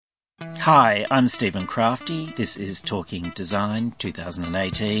Hi, I'm Stephen Crafty. This is Talking Design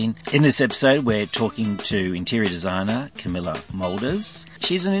 2018. In this episode, we're talking to interior designer Camilla Moulders.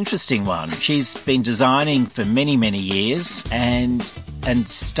 She's an interesting one. She's been designing for many, many years and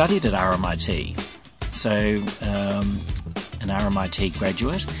studied at RMIT. So, an RMIT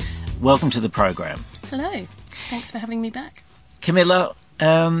graduate. Welcome to the program. Hello. Thanks for having me back. Camilla,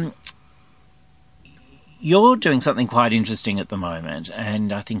 you're doing something quite interesting at the moment,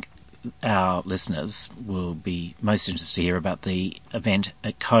 and I think our listeners will be most interested to hear about the event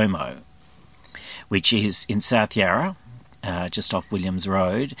at Como, which is in South Yarra, just off Williams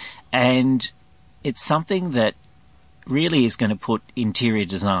Road, and it's something that really is going to put interior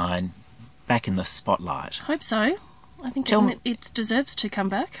design back in the spotlight. Hope so. I think it deserves to come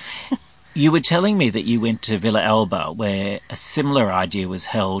back. You were telling me that you went to Villa Alba, where a similar idea was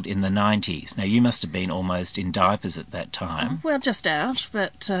held in the 90s. Now, you must have been almost in diapers at that time. Well, just out,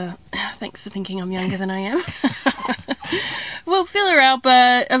 but thanks for thinking I'm younger than I am. Well, Villa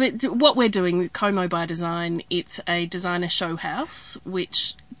Alba, I mean, what we're doing with Como by Design, it's a designer show house,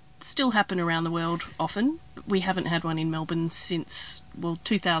 which still happen around the world often. We haven't had one in Melbourne since,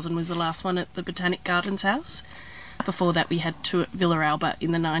 2000 was the last one at the Botanic Gardens House. Before that, we had two at Villa Alba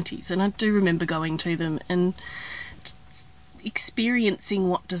in the 90s, and I do remember going to them and experiencing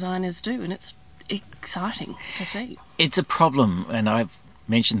what designers do, and it's exciting to see. It's a problem, and I've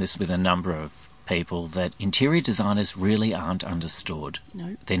mentioned this with a number of people, that interior designers really aren't understood.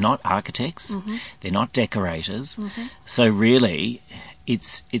 No. They're not architects, they're not decorators, Mm-hmm. so really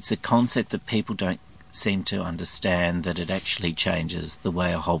it's a concept that people don't seem to understand, that it actually changes the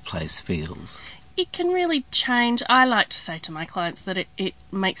way a whole place feels. It can really change. I like to say to my clients that it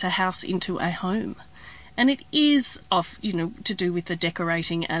makes a house into a home. And it is to do with the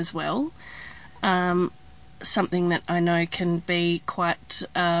decorating as well. Something that I know can be quite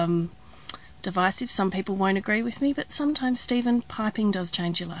divisive. Some people won't agree with me, but sometimes, Stephen, piping does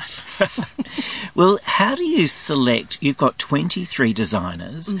change your life. Well, how do you select? You've got 23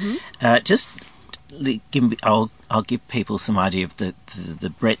 designers. I'll give people some idea of the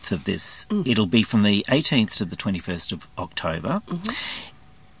breadth of this. It'll be from the 18th to the 21st of October.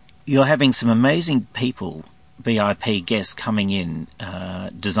 You're having some amazing people, VIP guests coming in,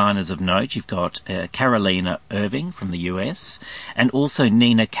 designers of note. You've got Carolina Irving from the US, and also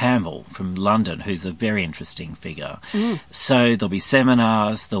Nina Campbell from London, who's a very interesting figure. So there'll be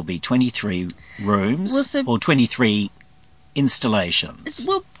seminars, there'll be 23 rooms, or 23 installations.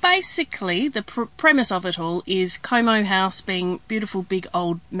 Well, basically, the premise of it all is Como House being beautiful, big,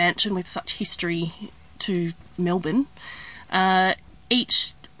 old mansion with such history to Melbourne.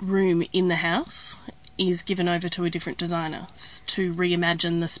 Each room in the house is given over to a different designer to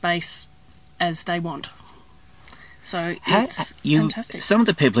reimagine the space as they want. So it's fantastic. Some of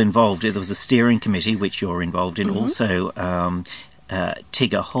the people involved, there was a steering committee, which you're involved in, also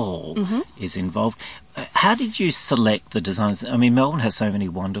Tigger Hall is involved. How did you select the designers? I mean, Melbourne has so many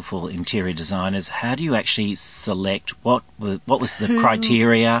wonderful interior designers. How do you actually select what was the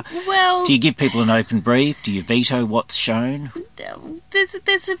criteria? Well, do you give people an open brief? Do you veto what's shown?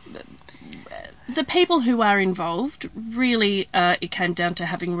 The people who are involved, really, it came down to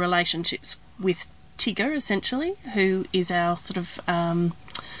having relationships with Tigger, essentially, who is our sort of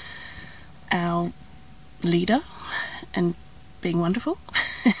our leader and being wonderful.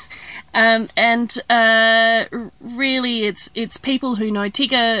 Really, it's people who know.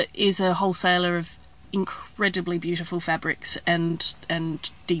 Tigger is a wholesaler of incredibly beautiful fabrics and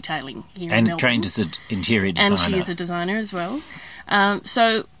detailing here in Melbourne. And trained as an interior designer. And she is a designer as well.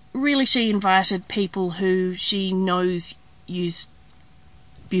 So really, she invited people who she knows use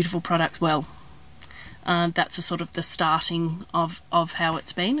beautiful products well. That's a sort of the starting of how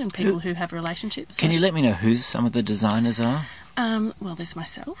it's been, and people who have relationships. Can you let me know who some of the designers are? Well, there's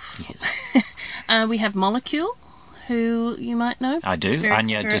myself. Yes. We have Molecule, who you might know. I do.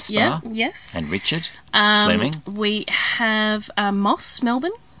 Anya Despar. Yeah, yes. And Richard Fleming. We have Moss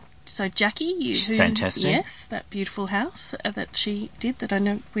Melbourne. So Jackie. She's fantastic. Yes, that beautiful house that she did that I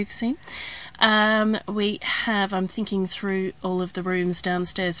know we've seen. We have, I'm thinking through all of the rooms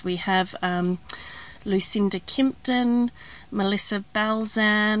downstairs, we have Lucinda Kimpton, Melissa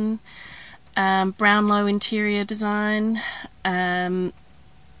Balzan, Brownlow Interior Design, Aaron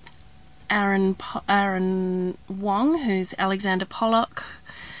Wong, who's Alexander Pollock,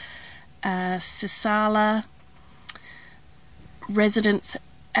 Sisala, Residence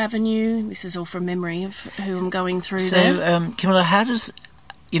Avenue. This is all from memory of who I'm going through there. So, Camilla, how does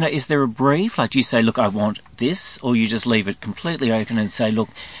is there a brief? Like, do you say, look, I want this, or you just leave it completely open and say, look,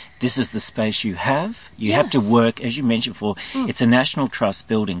 this is the space you have. You have to work, as you mentioned before, it's a National Trust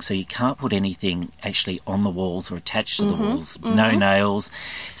building, so you can't put anything actually on the walls or attached to the walls. No nails.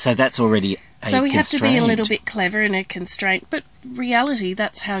 So that's already so we have to be a little bit clever in a constraint, but reality,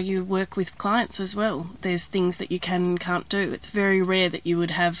 that's how you work with clients as well. There's things that you can and can't do. It's very rare that you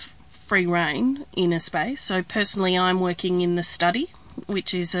would have free reign in a space. So personally, I'm working in the study,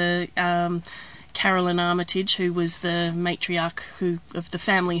 which is a Carolyn Armitage, who was the matriarch of the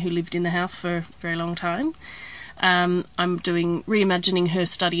family who lived in the house for a very long time. I'm reimagining her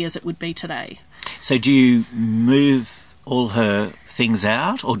study as it would be today. So do you move all her things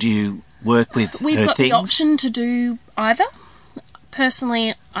out, or do you work with We've her got things? the option to do either.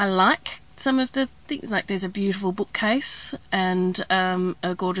 Personally, I like some of the things, like there's a beautiful bookcase and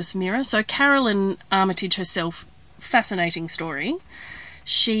a gorgeous mirror. So Carolyn Armitage herself, fascinating story.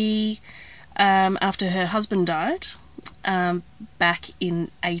 She, after her husband died, back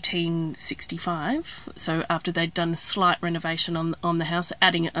in 1865, so after they'd done a slight renovation on the house,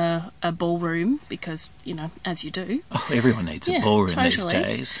 adding a ballroom, because, as you do. Oh, everyone needs a ballroom these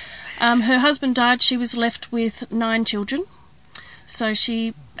days. Her husband died. She was left with 9 children. So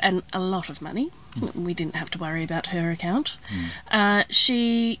and a lot of money. We didn't have to worry about her account.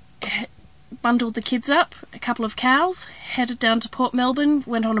 She bundled the kids up, a couple of cows, headed down to Port Melbourne,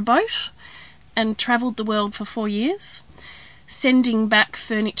 went on a boat, and travelled the world for 4 years, sending back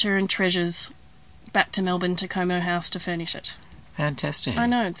furniture and treasures back to Melbourne to Como House to furnish it. Fantastic. I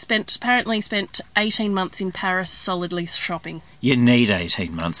know. Apparently spent 18 months in Paris solidly shopping. You need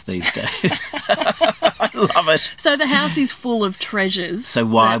 18 months these days. I love it. So the house is full of treasures. So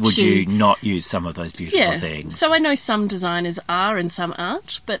why would you not use some of those beautiful things? So I know some designers are and some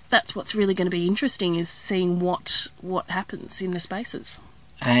aren't, but that's what's really going to be interesting, is seeing what happens in the spaces.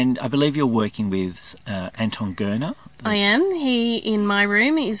 And I believe you're working with Anton Gerner. I am. He, in my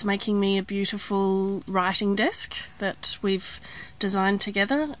room, is making me a beautiful writing desk that we've designed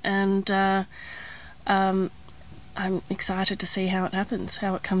together, and I'm excited to see how it happens,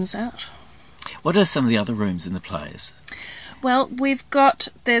 how it comes out. What are some of the other rooms in the place? Well, we've got,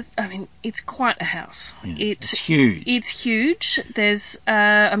 it's quite a house. It's huge. It's huge. There's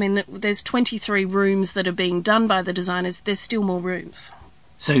 23 rooms that are being done by the designers. There's still more rooms.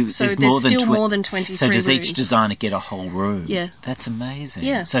 So there's still more than 23 So does rooms. each designer get a whole room? Yeah. That's amazing.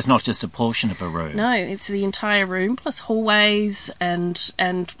 Yeah. So it's not just a portion of a room? No, it's the entire room, plus hallways, and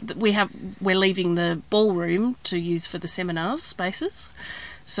we're leaving the ballroom to use for the seminars spaces.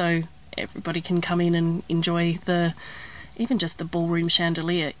 So everybody can come in and enjoy even just the ballroom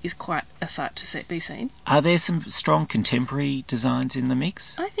chandelier is quite a sight to be seen. Are there some strong contemporary designs in the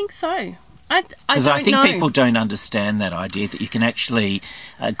mix? I think so. Because I think know. people don't understand that idea that you can actually,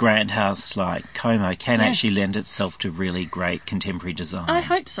 a grand house like Como can actually lend itself to really great contemporary design. I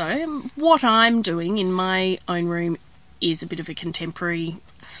hope so. What I'm doing in my own room is a bit of a contemporary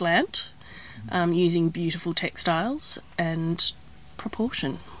slant, using beautiful textiles and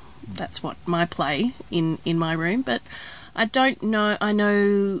proportion. That's what my play in my room. But I don't know. I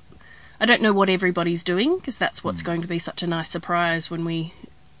don't know what everybody's doing, because that's what's going to be such a nice surprise when we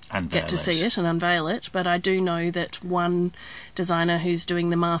get to see it and unveil it. But I do know that one designer who's doing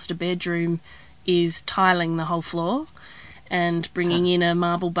the master bedroom is tiling the whole floor and bringing in a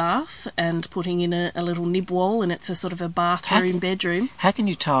marble bath and putting in a little nib wall, and it's a sort of a bathroom bedroom. How can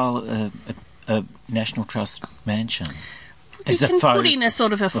you tile a National Trust mansion? You can put in a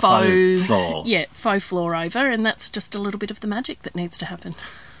sort of a faux floor. Yeah, faux floor over, and that's just a little bit of the magic that needs to happen.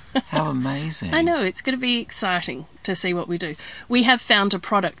 How amazing. I know, it's going to be exciting to see what we do. We have found a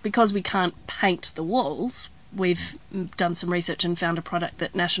product, because we can't paint the walls, we've done some research and found a product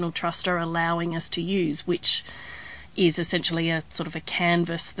that National Trust are allowing us to use, which is essentially a sort of a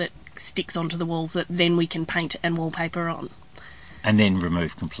canvas that sticks onto the walls that then we can paint and wallpaper on. And then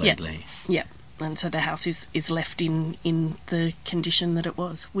remove completely. Yeah. And so the house is left in the condition that it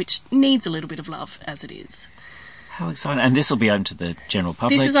was, which needs a little bit of love as it is. How exciting. And this will be open to the general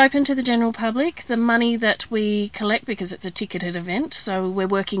public? This is open to the general public. The money that we collect, because it's a ticketed event, so we're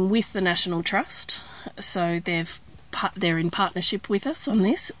working with the National Trust, so they're in partnership with us on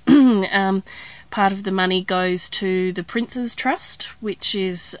this. Part of the money goes to the Prince's Trust, which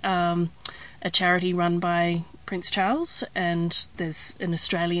is a charity run by Prince Charles, and there's an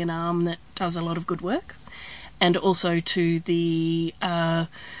Australian arm that does a lot of good work, and also to the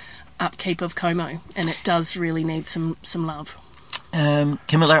upkeep of Como, and it does really need some love.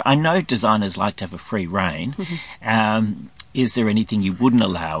 Camilla, I know designers like to have a free rein. Is there anything you wouldn't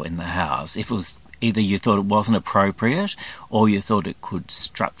allow in the house if it was either you thought it wasn't appropriate or you thought it could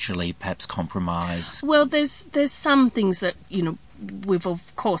structurally perhaps compromise? Well, there's some things that, we've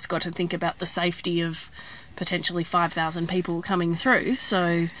of course got to think about the safety of potentially 5,000 people coming through.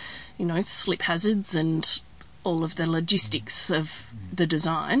 So, slip hazards and all of the logistics of the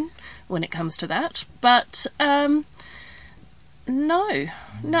design when it comes to that. But no.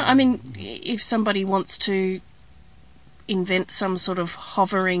 I mean, if somebody wants to invent some sort of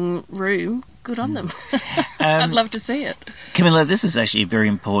hovering room, good on them. I'd love to see it. Camilla, this is actually a very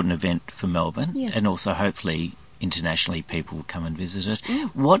important event for Melbourne, Yeah. and also hopefully internationally people will come and visit it.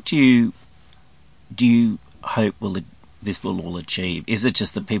 What do you hope this will all achieve? Is it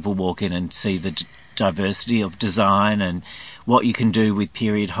just that people walk in and see the diversity of design and what you can do with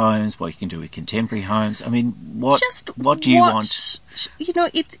period homes, what you can do with contemporary homes? I mean, what do you want?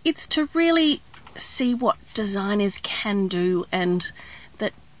 It's to really see what designers can do, and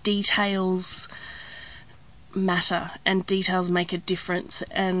that details matter and details make a difference,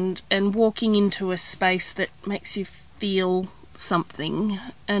 and walking into a space that makes you feel something,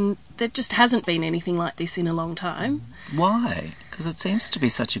 and there just hasn't been anything like this in a long time. Why? Because it seems to be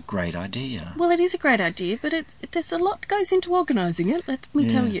such a great idea. Well, it is a great idea, but there's a lot goes into organising it, let me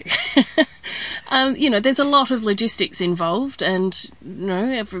tell you. There's a lot of logistics involved, and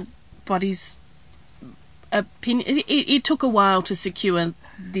everybody's opinion. It took a while to secure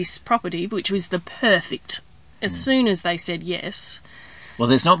this property, which was the perfect. As soon as they said yes. Well,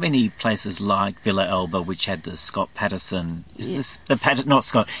 there's not many places like Villa Elba, which had the Scott Patterson,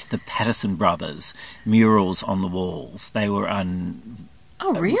 the Patterson brothers murals on the walls. They were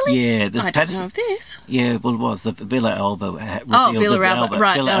Oh, really? Yeah, I don't know of this. Yeah, well, it was the Villa Elba. Villa Elba,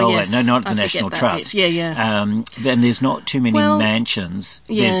 right? Villa Elba. Yes. No, not the I National forget that Trust. bit. Yeah. Then there's not too many mansions.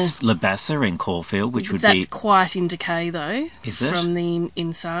 Yeah. There's Labassa in Caulfield, which would That's quite in decay, though. Is it? From the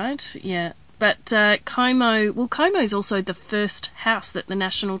inside, yeah. But Como's also the first house that the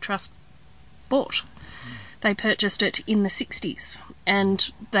National Trust bought. They purchased it in the 60s,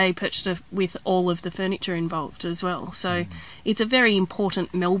 and they purchased it with all of the furniture involved as well. So it's a very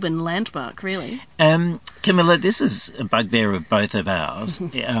important Melbourne landmark, really. Camilla, this is a bugbear of both of ours,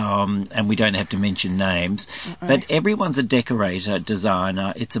 and we don't have to mention names, but everyone's a decorator,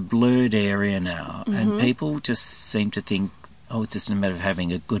 designer. It's a blurred area now, and people just seem to think, it's just a matter of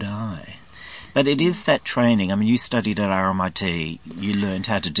having a good eye. But it is that training. I mean, you studied at RMIT. You learned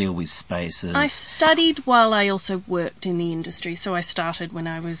how to deal with spaces. I studied while I also worked in the industry. So I started when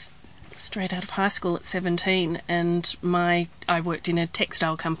I was straight out of high school at 17, and I worked in a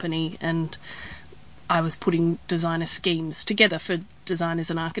textile company, and I was putting designer schemes together for designers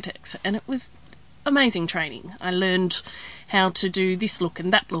and architects, and it was amazing training. I learned how to do this look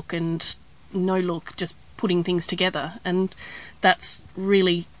and that look and no look, just putting things together, and that's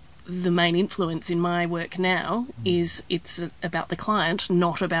really the main influence in my work now. Is it's about the client,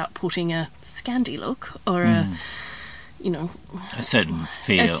 not about putting a Scandi look or a certain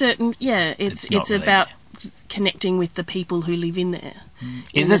feel. It's really about connecting with the people who live in there.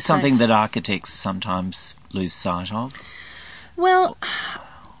 Is it something that architects sometimes lose sight of? Well,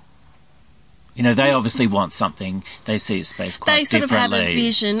 they obviously want something. They see a space quite differently. They sort of have a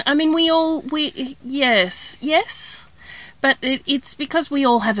vision. I mean, yes. But it's because we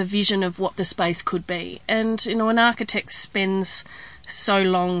all have a vision of what the space could be. And, an architect spends so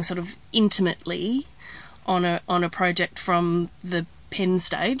long sort of intimately on a project from the pen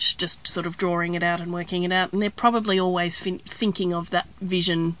stage, just sort of drawing it out and working it out. And they're probably always thinking of that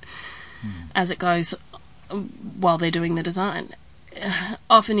vision as it goes while they're doing the design.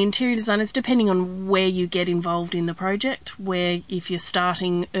 Often interior designers, depending on where you get involved in the project, where if you're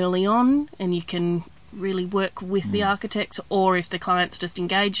starting early on and you can really work with the architects, or if the client's just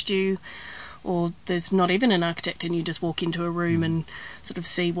engaged you, or there's not even an architect and you just walk into a room and sort of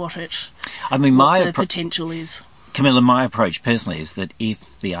see what the potential is. Camilla, my approach personally is that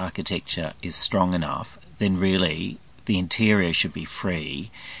if the architecture is strong enough, then really the interior should be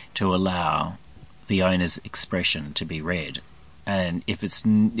free to allow the owner's expression to be read. And if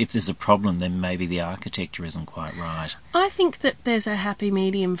there's a problem, then maybe the architecture isn't quite right. I think that there's a happy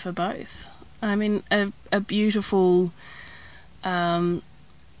medium for both. I mean, a beautiful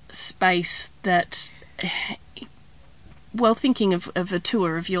space that, well, thinking of a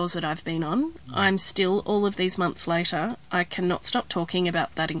tour of yours that I've been on, I'm still, all of these months later, I cannot stop talking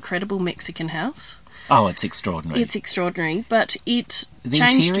about that incredible Mexican house. Oh, it's extraordinary. It's extraordinary, but it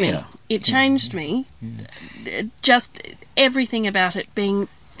changed me. It changed me. Just everything about it being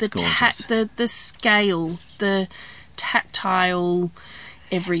the scale, the tactile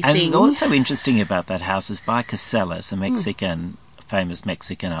everything. And what's so interesting about that house is by Casellas, a Mexican famous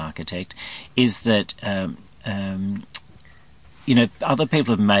Mexican architect, is that other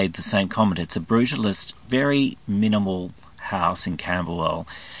people have made the same comment. It's a brutalist, very minimal house in Camberwell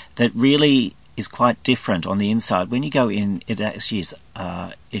that really is quite different on the inside. When you go in, it actually is,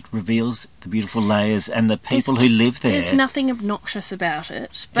 it reveals the beautiful layers and the people who live there. There's nothing obnoxious about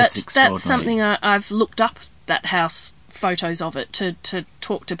it, but that's something I've looked up, that house, photos of it, to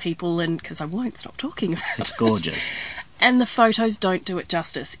talk to people, and because I won't stop talking about it. It's gorgeous. And the photos don't do it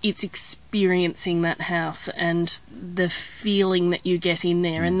justice. It's experiencing that house and the feeling that you get in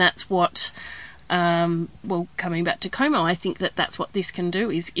there, and that's what... coming back to Como, I think that's what this can do,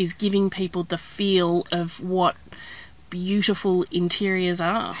 is giving people the feel of what beautiful interiors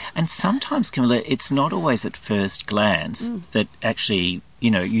are. And sometimes, Camilla, it's not always at first glance that actually,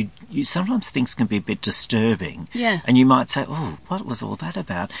 you sometimes things can be a bit disturbing. Yeah. And you might say, oh, what was all that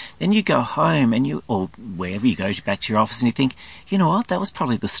about? Then you go home or wherever you go, back to your office, and you think, you know what, that was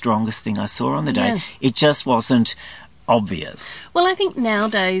probably the strongest thing I saw on the day. Yeah. It just wasn't obvious. Well, I think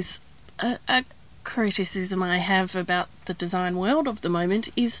nowadays... a criticism I have about the design world of the moment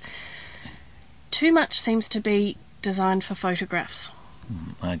is too much seems to be designed for photographs.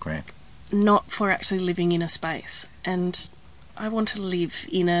 I agree. Not for actually living in a space. And I want to live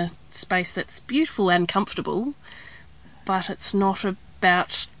in a space that's beautiful and comfortable, but it's not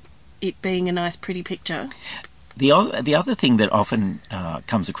about it being a nice, pretty picture. The other thing that often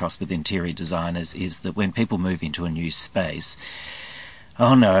comes across with interior designers is that when people move into a new space,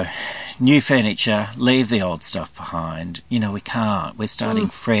 oh no, new furniture, leave the old stuff behind. We can't. We're starting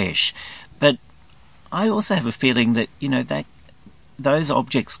fresh. But I also have a feeling that, that those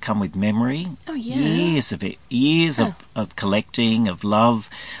objects come with memory. Oh, yeah. Years of it. Years of collecting, of love,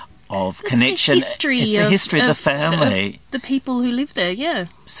 of connection. It's the history of the family. Of the people who live there, yeah.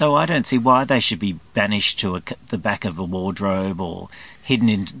 So I don't see why they should be banished to the back of a wardrobe or hidden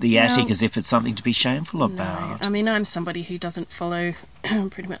in the attic as if it's something to be shameful about. I mean, I'm somebody who doesn't follow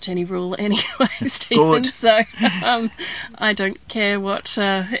pretty much any rule anyway, Stephen. So I don't care what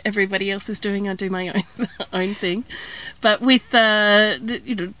everybody else is doing. I do my own thing. But with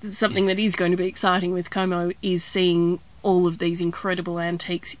something that is going to be exciting with Como is seeing all of these incredible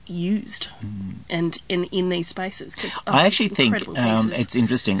antiques used and in these spaces. Cause, I actually think it's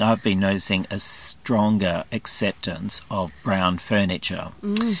interesting. I've been noticing a stronger acceptance of brown furniture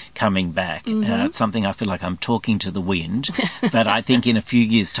coming back. It's something I feel like I'm talking to the wind, but I think in a few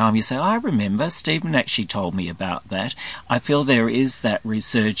years' time you say, I remember, Stephen actually told me about that. I feel there is that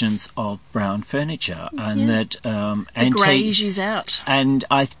resurgence of brown furniture and that the greige is out. And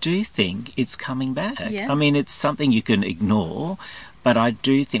I do think it's coming back. Yeah. I mean, it's something you can ignore, but I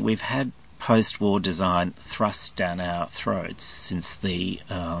do think we've had post-war design thrust down our throats since the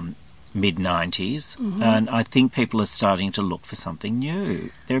mid-90s, and I think people are starting to look for something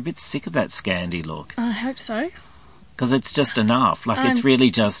new. They're a bit sick of that Scandi look. I hope so. Because it's just enough. Like, it's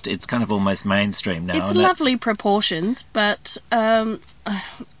really just, it's kind of almost mainstream now. It's lovely proportions, but I'm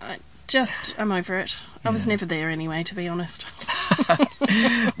over it. I was never there anyway, to be honest.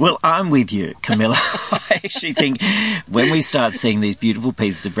 Well, I'm with you, Camilla. I actually think when we start seeing these beautiful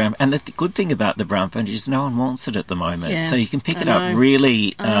pieces of brown, and the good thing about the brown furniture is no one wants it at the moment. Yeah, so you can pick it up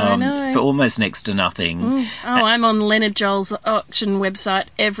really for almost next to nothing. I'm on Leonard Joel's auction website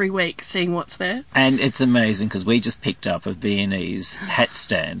every week seeing what's there. And it's amazing because we just picked up a Viennese hat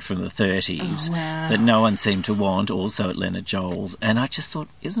stand from the 30s that no one seemed to want, also at Leonard Joel's. And I just thought,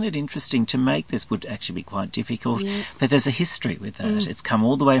 isn't it interesting to make this would actually be quite difficult? Yeah. But there's a history with that. It's come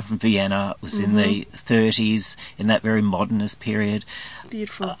all the way from Vienna. It was in the 30s, in that very modernist period.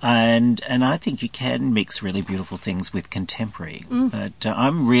 Beautiful. And I think you can mix really beautiful things with contemporary. But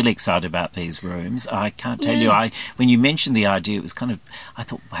I'm really excited about these rooms. I can't tell you, when you mentioned the idea, it was kind of, I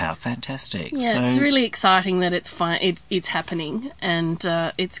thought, wow, fantastic. Yeah, so, it's really exciting that it's happening, and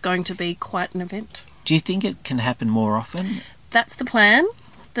it's going to be quite an event. Do you think it can happen more often? That's the plan.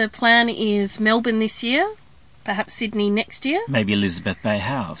 The plan is Melbourne this year, perhaps Sydney next year. Maybe Elizabeth Bay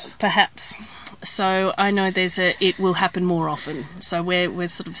House. Perhaps. So I know it will happen more often. So we're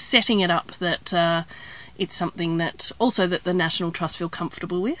sort of setting it up that it's something that also that the National Trust feel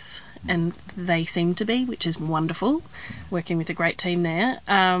comfortable with, and they seem to be, which is wonderful, working with a great team there.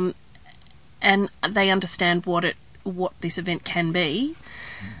 And they understand what this event can be.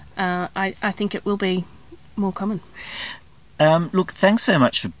 I think it will be more common. Look, thanks so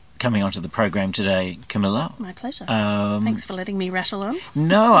much for coming onto the program today, Camilla. My pleasure. Thanks for letting me rattle on.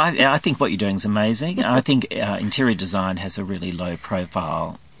 No, I think what you're doing is amazing. I think interior design has a really low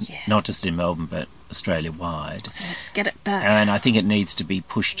profile, not just in Melbourne, but Australia-wide. So let's get it back. And I think it needs to be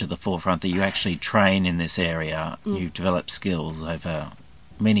pushed to the forefront that you actually train in this area. You've developed skills over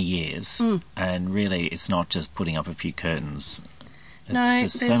many years, and really it's not just putting up a few curtains. It's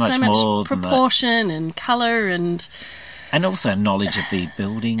just there's so much more proportion and colour and also knowledge of the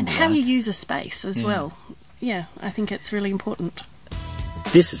building. And how you use a space as well. Yeah, I think it's really important.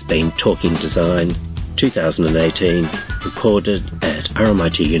 This has been Talking Design 2018, recorded at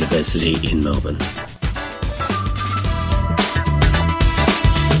RMIT University in Melbourne.